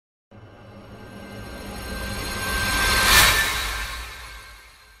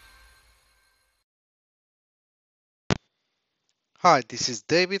Hi, this is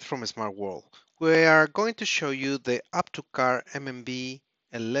David from Smart World. We are going to show you the up-to-car MMB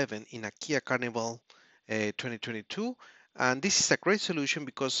 11 in a Kia Carnival 2022. And this is a great solution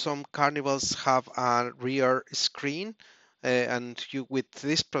because some Carnivals have a rear screen, and with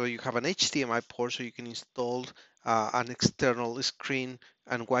this product you have an HDMI port, so you can install an external screen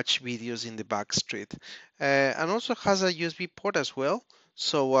and watch videos in the back street. And also has a USB port as well,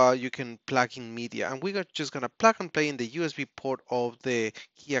 so you can plug in media, and we're just gonna plug and play in the USB port of the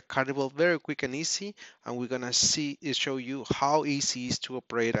Kia Carnival, very quick and easy. And we're gonna show you how easy it is to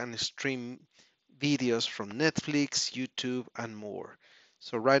operate and stream videos from Netflix, YouTube, and more.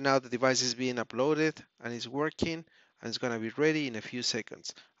 So right now the device is being uploaded and it's working, and it's gonna be ready in a few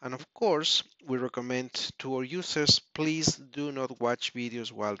seconds. And of course, we recommend to our users, please do not watch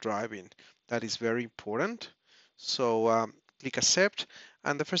videos while driving. That is very important. So click accept,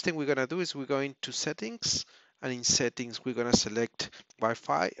 and the first thing we're gonna do is we're going to settings, and in settings we're gonna select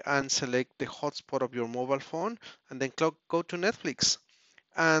Wi-Fi and select the hotspot of your mobile phone, and then go to Netflix.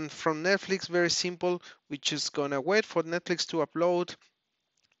 And from Netflix, very simple, we're just gonna wait for Netflix to upload.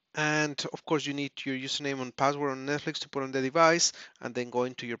 And of course, you need your username and password on Netflix to put on the device, and then go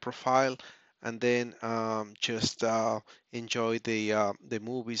into your profile, and then just enjoy the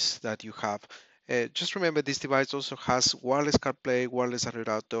movies that you have. Just remember, this device also has wireless CarPlay, wireless Android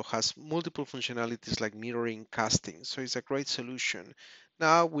Auto, has multiple functionalities like mirroring, casting, so it's a great solution.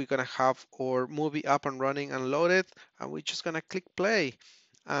 Now we're gonna have our movie up and running and loaded, and we're just gonna click play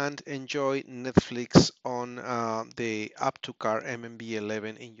and enjoy Netflix on the up-to-car MMB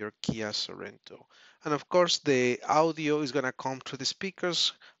 11 in your Kia Sorento. And of course, the audio is going to come through the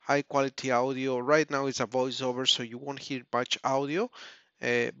speakers, high quality audio. Right now it's a voiceover, so you won't hear much audio,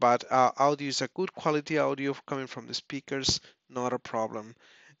 but audio is a good quality audio coming from the speakers, not a problem.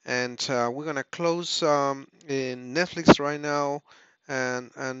 And we're going to close in Netflix right now,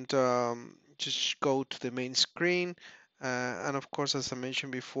 and just go to the main screen. And of course, as I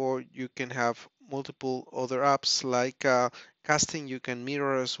mentioned before, you can have multiple other apps like casting. You can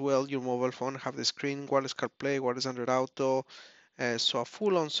mirror as well your mobile phone, have the screen, wireless CarPlay, wireless Android Auto. So a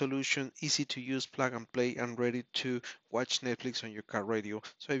full-on solution, easy to use, plug and play, and ready to watch Netflix on your car radio.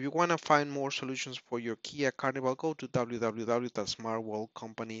 So if you want to find more solutions for your Kia Carnival, go to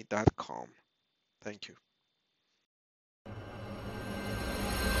www.smartworldcompany.com. Thank you.